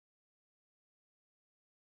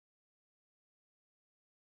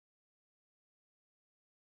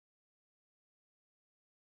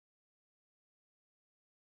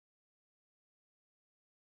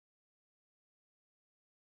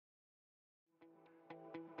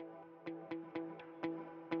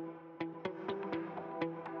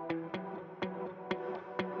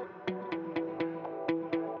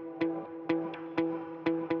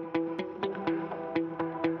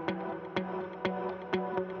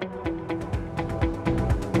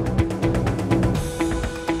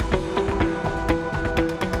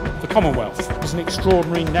Commonwealth is an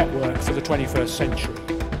extraordinary network for the 21st century.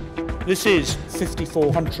 This is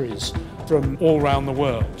 54 countries from all around the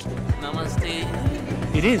world.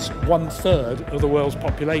 Namaste. It is 1/3 of the world's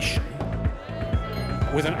population,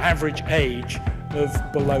 with an average age of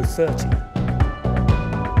below 30.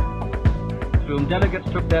 Room delegates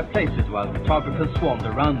took their places while photographers swarmed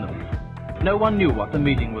around them. No one knew what the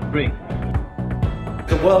meeting would bring.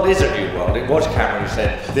 The world is a new world. It was Cameron who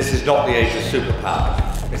said, this is not the age of superpowers.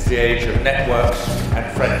 It's the age of networks and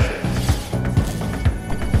friendships.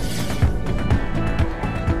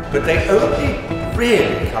 But they only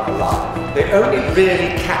really come alive. They only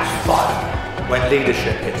really catch fire when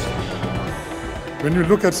leadership hits them. When you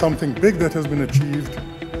look at something big that has been achieved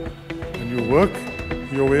and you work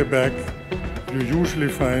your way back, you usually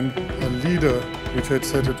find a leader which had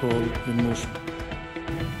set it all in motion.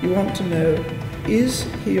 You want to know, is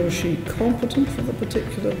he or she competent for the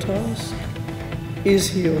particular task?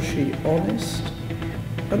 Is he or she honest?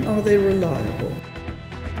 And are they reliable?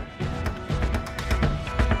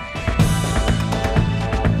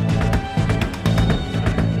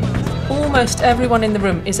 Almost everyone in the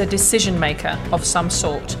room is a decision maker of some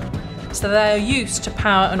sort. So they are used to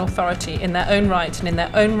power and authority in their own right and in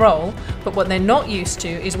their own role, but what they're not used to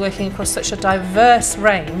is working across such a diverse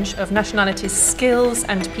range of nationalities, skills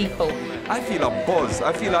and people. I feel a buzz,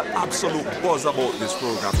 I feel an absolute buzz about this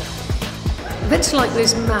programme. Events like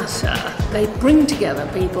this matter. They bring together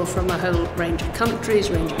people from a whole range of countries,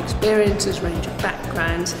 range of experiences, range of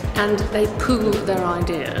backgrounds, and they pool their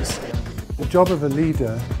ideas. The job of a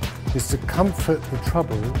leader is to comfort the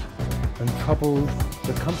troubled and trouble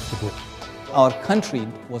the comfortable. Our country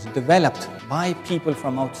was developed by people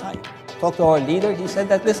from outside. Talk to our leader, he said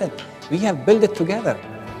that, listen, we have built it together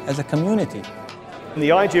as a community. In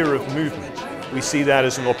the idea of movement, we see that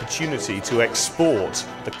as an opportunity to export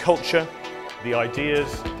the culture, the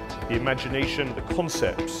ideas, the imagination, the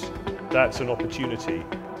concepts. That's an opportunity,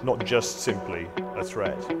 not just simply a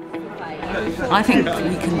threat. I think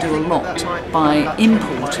we can do a lot by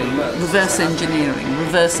importing reverse engineering,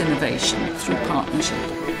 reverse innovation through partnership.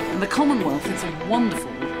 And the Commonwealth is a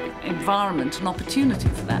wonderful environment and opportunity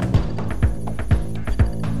for that.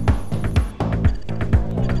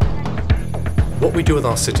 What we do with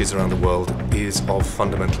our cities around the world is of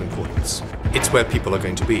fundamental importance. It's where people are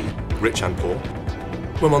going to be, rich and poor.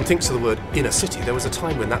 When one thinks of the word inner city, there was a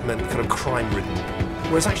time when that meant kind of crime-ridden,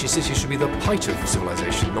 whereas actually cities should be the height of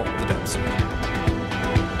civilization, not the depths of it.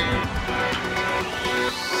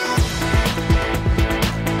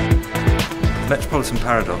 The metropolitan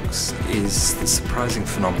paradox is the surprising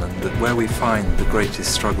phenomenon that where we find the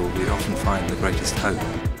greatest struggle, we often find the greatest hope.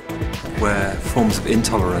 Where forms of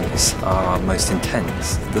intolerance are most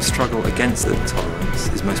intense, the struggle against the intolerance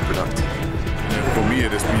is most productive. For me,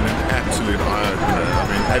 it has been an absolute eye-opener. I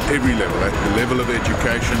mean, at every level, at the level of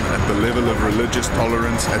education, at the level of religious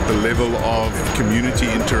tolerance, at the level of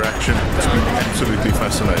community interaction. It's been absolutely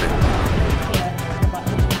fascinating.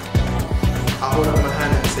 I hold up my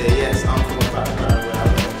hand and say, yes, I'm from a background where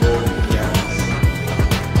I'm on board with the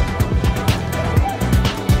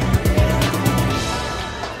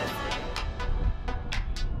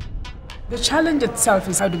The challenge itself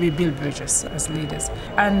is how do we build bridges as leaders,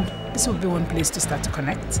 and this would be one place to start to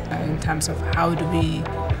connect in terms of how do we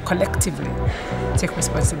collectively take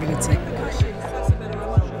responsibility.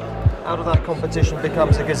 Out of that competition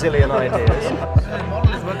becomes a gazillion ideas. The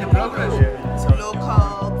model is work in progress. So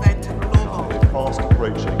local, then to global. Fast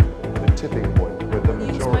approaching the tipping point with the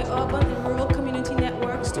majority. My urban and rural community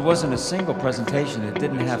networks. There wasn't a single presentation that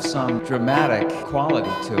didn't have some dramatic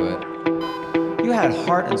quality to it. You had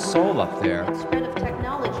heart and soul up there. Spread of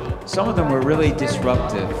technology. Some of them were really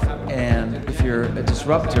disruptive, and if you're a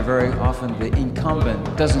disruptor, very often the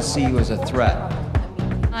incumbent doesn't see you as a threat.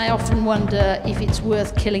 I often wonder if it's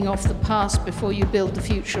worth killing off the past before you build the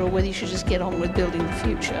future, or whether you should just get on with building the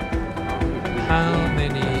future. How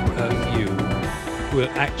many of you will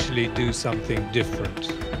actually do something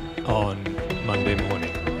different on Monday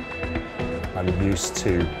morning? I'm used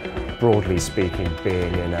to, broadly speaking,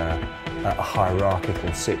 being in a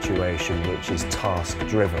hierarchical situation which is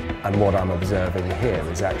task-driven, and what I'm observing here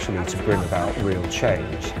is actually to bring about real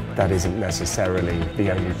change. That isn't necessarily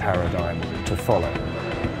the only paradigm to follow.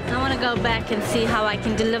 I want to go back and see how I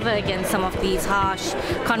can deliver against some of these harsh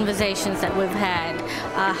conversations that we've had,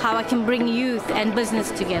 how I can bring youth and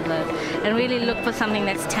business together and really look for something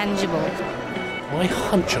that's tangible. My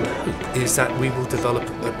hunch and hope is that we will develop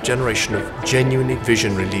a generation of genuinely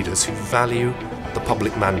visionary leaders who value the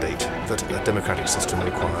public mandate that a democratic system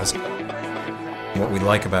requires. What we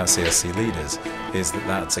like about CSCLeaders is that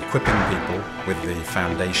that's equipping people with the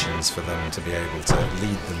foundations for them to be able to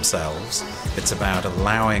lead themselves. It's about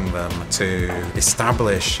allowing them to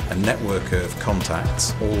establish a network of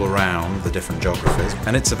contacts all around the different geographies,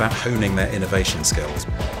 and it's about honing their innovation skills.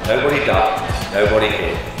 Nobody ducked, nobody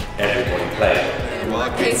hid, everybody played.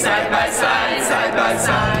 Walking side by side, side by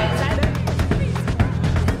side.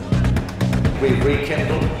 We've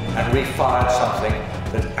rekindled and refired something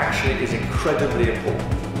that actually is incredibly important.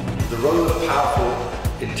 The role of powerful,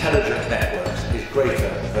 intelligent networks is greater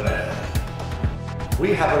than ever.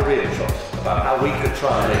 We have a real choice about how we could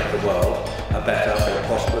try and make the world a better, more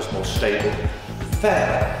prosperous, more stable,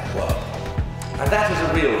 fairer world. And that is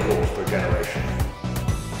a real cause for a generation.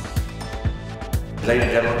 Ladies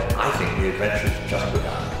and gentlemen, I think the adventure has just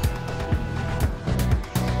begun.